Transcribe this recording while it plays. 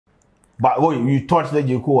But wait, you thought that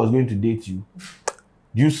J. Cole was going to date you?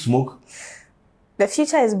 Do you smoke? The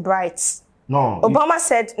future is bright. No. Obama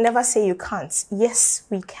said, never say you can't. Yes,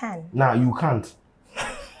 we can. Nah, you can't.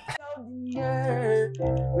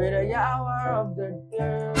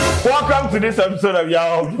 Welcome to this episode of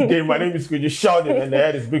Wr0ng of the Day. My name is Sheldon and the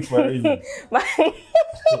head is big for a reason.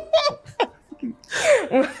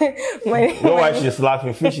 No why she's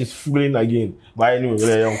laughing. Fish is fooling again. But anyway,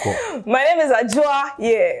 Wr0ng. My name is Ajua.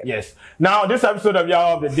 Yeah. Yes. Now, this episode of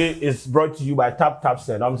Wr0ng of the Day is brought to you by Tap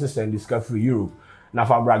Send. I'm just saying Discovery Europe.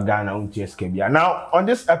 Nafabra Ghana TSKBia. Now, on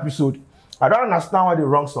this episode, I don't understand why they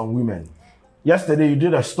wrong some women. Yesterday, you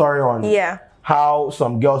did a story on how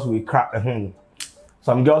some girls were crying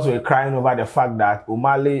over the fact that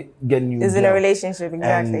Omah Lay getting you is in a relationship,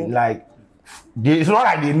 exactly. And like, it's not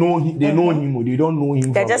like they know him, or they don't know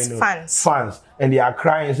him. They're just fans. Fans, and they are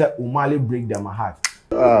crying and say Omah Lay break them heart.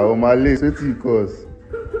 Omah Lay, say to you cause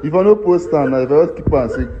if I no post and if I just keep on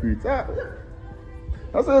secret,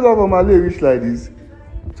 that's why love Omah Lay reach like this.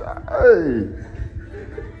 Hey.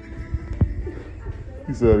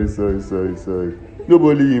 Sorry.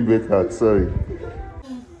 Nobody in break heart, sorry.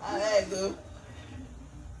 I go.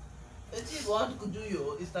 You want to do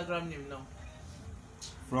your Instagram name now?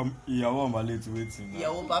 From Omah Lay to waiting.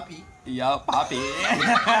 Papi. Papi.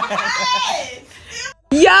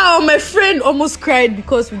 Yeah, my friend almost cried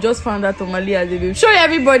because we just found out Omah Lay has a baby. Show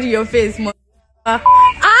everybody your face, man.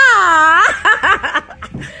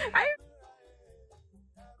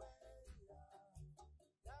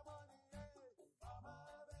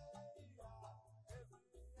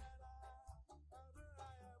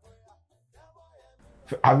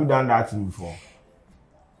 Have you done that before?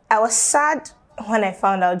 I was sad when I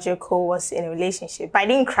found out J. Cole was in a relationship. But I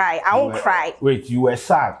didn't cry. I won't cry. Wait, you were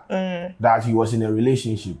sad that he was in a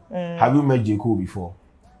relationship. Have you met J. Cole before?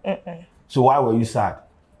 So why were you sad?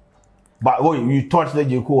 But wait, you thought that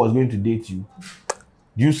J. Cole was going to date you?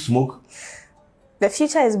 Do you smoke? The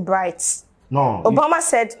future is bright. No. Obama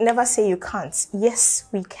said, never say you can't. Yes,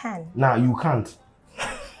 we can. Nah, you can't.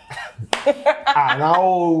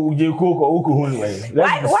 Now J. Cole.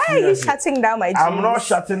 Why are you shutting down my dreams? I'm not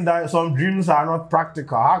shutting down. Some dreams are not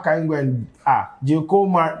practical. How can you go and J. Cole,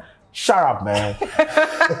 man? Shut up, man.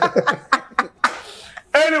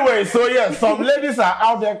 Anyway, so yeah, some ladies are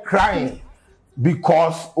out there crying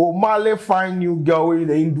because Omah Lay find new girl where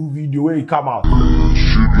they didn't do video where he come out.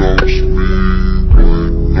 She loves me when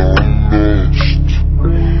I'm lost.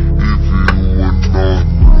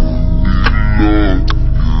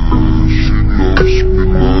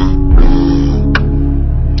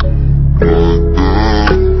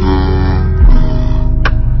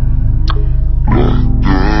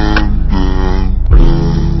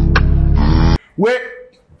 Wait.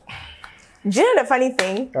 Do you know the funny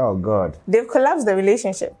thing? Oh God. They've collapsed the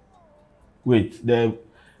relationship. Wait, the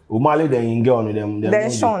Omah Lay the girl on them. Then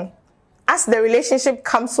Sean, as the relationship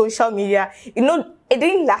comes social media, you know, it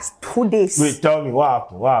didn't last 2 days. Wait, tell me what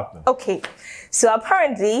happened? Okay, so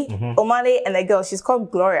apparently Omah Lay and the girl, she's called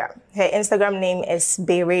Gloria. Her Instagram name is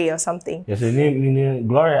Bere or something. Yes, her name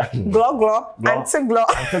Gloria. Glo. Auntie Glo.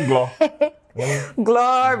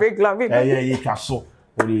 Glory.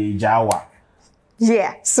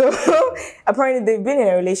 Yeah, so apparently they've been in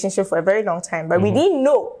a relationship for a very long time, but we didn't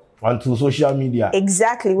know. Onto social media.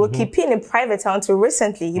 Exactly. We're keeping it private until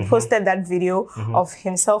recently. He posted that video of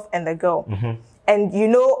himself and the girl. And you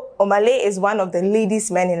know, Omah Lay is one of the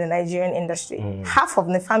ladies' men in the Nigerian industry. Half of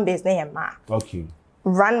the fan base, they are ma. Okay.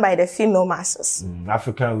 Run by the female masses.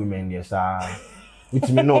 African women, yes. Which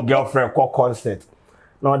mean no girlfriend, call concert.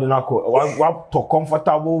 No, they're not call. What to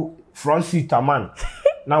comfortable front seat, a man.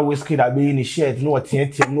 Now whiskey that be in the shirt, no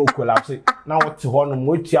TNT, no collapse. Now what to hold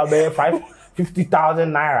wait you be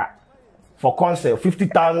 50,000 naira for concert,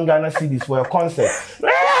 50,000 Ghana cedis for a concert.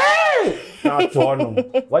 Now to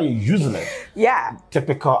hold why you useless? Yeah.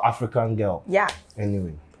 Typical African girl. Yeah.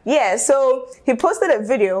 Anyway. Yeah, so he posted a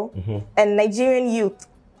video and Nigerian youth,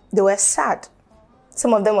 they were sad.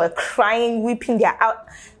 Some of them were crying, weeping their out.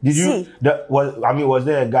 Was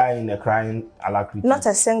there a guy in the crying alacrity? Not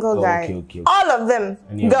a single guy. Okay. All of them,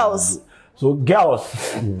 girls. So girls,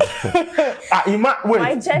 wait,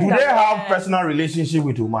 do they have personal relationship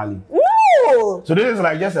with Omah Lay? No. So this is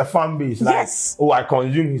like just a fan base. Like, yes. Oh, I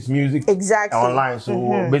consume his music online. So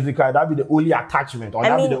basically, that be the only attachment, or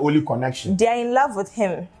that be the only connection. They are in love with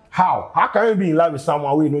him. How? How can you be in love with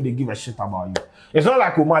someone where you know they give a shit about you? It's not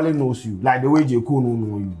like Omah Lay knows you, like the way J. Cole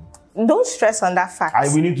know you. Don't stress on that fact.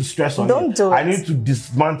 We need to stress on it. Don't do it. I need to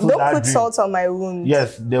dismantle that. Don't put salt on my wound.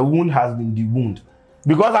 Yes, the wound has been dewound.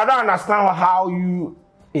 Because I don't understand how you,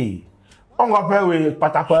 I'm going to pay with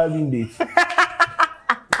Patakwa date.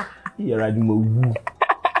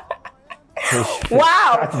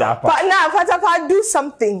 Wow. But now, Patapa, do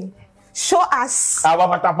something. Show us.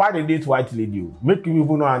 Our Patapa, they date white lady. Make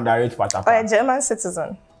people know underrate Patapa. Or a German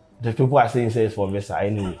citizen. The people are saying it's for Mesa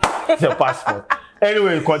anyway. It's a passport.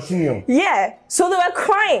 Anyway, continue. Yeah. So they were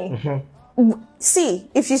crying. See,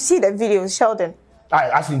 if you see the video, Sheldon.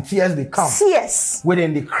 As in tears, they come. Tears.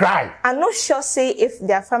 When they cry. I'm not sure, say, if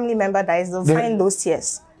their family member dies, they'll find those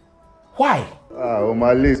tears. Why?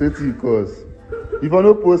 Omah Lay, say to you cause. If I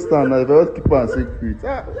no post and if I just keep on secret.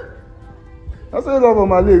 That's why love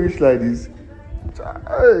Omah Lay reach like this.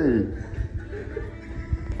 Hey.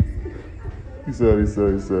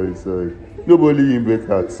 Sorry. Nobody in break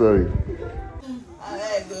heart, sorry.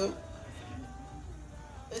 I go.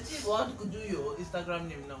 You want to do your Instagram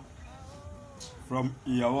name now? From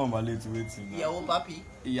Omah Lay to Wr0ng. Yawo Papi.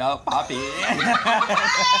 Yeah, Papi.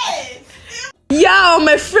 Yeah,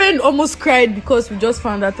 my friend almost cried because we just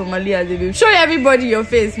found out Omah Lay as a baby. Show everybody your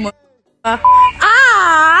face, man.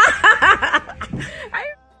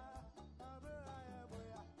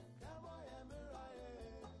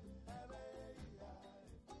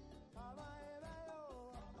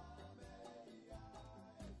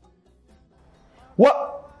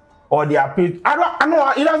 What? Or they are paid. I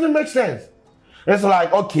know it doesn't make sense. It's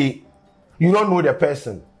like, okay, you don't know the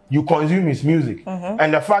person. You consume his music.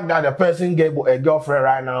 And the fact that the person get a girlfriend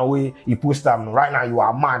right now, where he puts them right now, you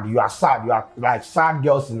are mad, you are sad, you are like sad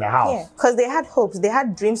girls in the house. Yeah, because they had hopes, they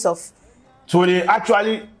had dreams of. So they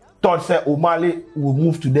actually thought that Omah Lay will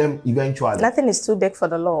move to them eventually. Nothing is too big for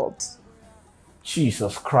the Lord.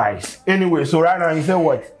 Jesus Christ. Anyway, so right now you say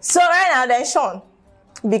what? So right now then Sean.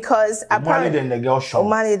 Because apparently then the girl Sean.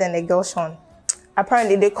 Omah Lay then the girl Sean.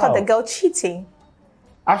 Apparently they caught the girl cheating.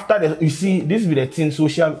 After you see, this be the thing,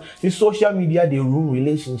 social media, they ruin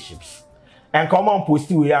relationships. And come on,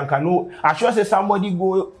 post it with and can know. I sure say somebody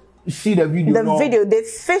go see the video. The video, they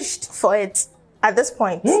fished for it at this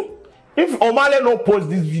point. If Omah Lay no post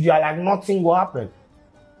this video, like nothing will happen.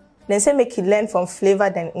 They say make you learn from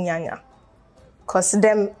Flavor than Inyanya. Cause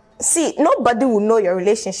them, see, nobody will know your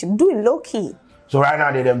relationship. Do it low key. So right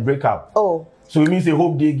now they then break up. Oh. So it means they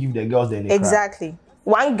hope they give the girls then they exactly. Cry.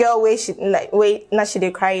 One girl where she like now she dey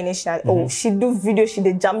cry initially. Oh, she do video, she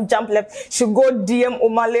dey jump left. She go DM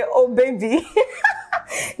Omah Lay, oh baby.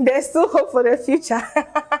 There's still hope for the future.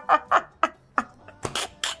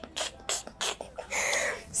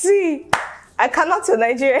 See, I cannot to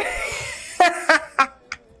Nigeria.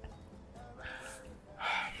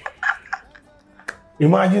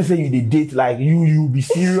 Imagine say you date like you be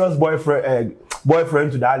serious boyfriend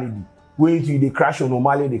to that lady. Wait till they crash on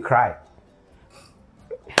Omah Lay, they cry.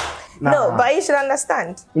 No, but you should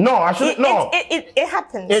understand. No, I should no. It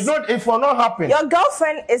happens. It will not happen. Your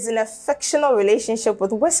girlfriend is in a fictional relationship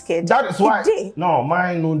with Whiskey. That is why. No,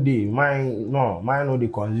 mine no day. Mine no they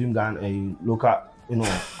consume a local,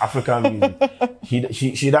 African music.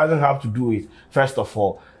 She doesn't have to do it. First of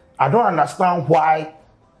all, I don't understand why.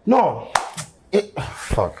 No,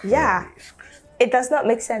 fuck. Yeah, it does not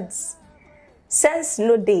make sense. Sense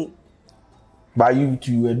no day. But you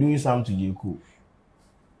were doing something to Jeku.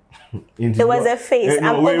 It was a phase.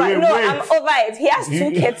 I'm over it. He has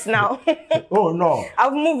 2 kids now. Oh no.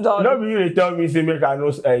 I've moved on. No, you tell me say make I know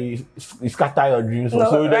scatter your dreams. No,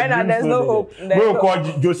 so right now there's no hope. Bro, call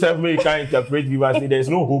Joseph may can't interpret give us there's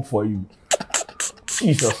no hope for you.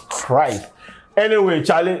 Jesus Christ. Anyway,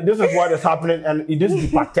 Charlie, this is what is happening and it is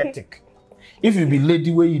pathetic. If you be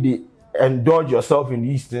lady where you indulge yourself in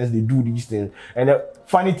these things, they do these things. And the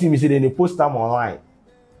funny thing is they post them online.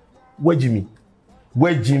 Where Jimmy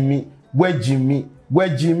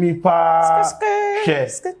pa share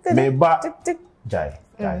me ba jai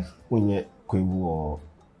unye Kwadwo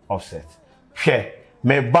Offset share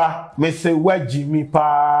me ba me say where Jimmy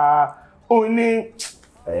pa oni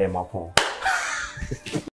mapon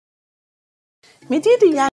me did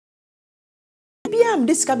ya biam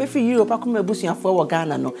this ka be free Europe akoma abusuafo wo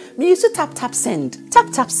Ghana no me use tap send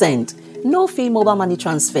no fee mobile money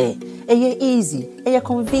transfer. Easy,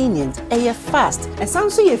 convenient, fast, and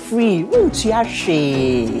sounds so free. Won't you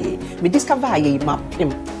share? Me discover map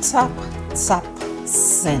tap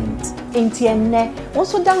send. Internet.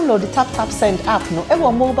 Also download the tap send app. No,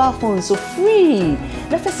 every mobile phone so free.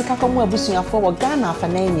 Let us come we abusuafo wo Ghana for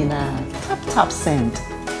na tap send.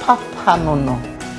 Papa no.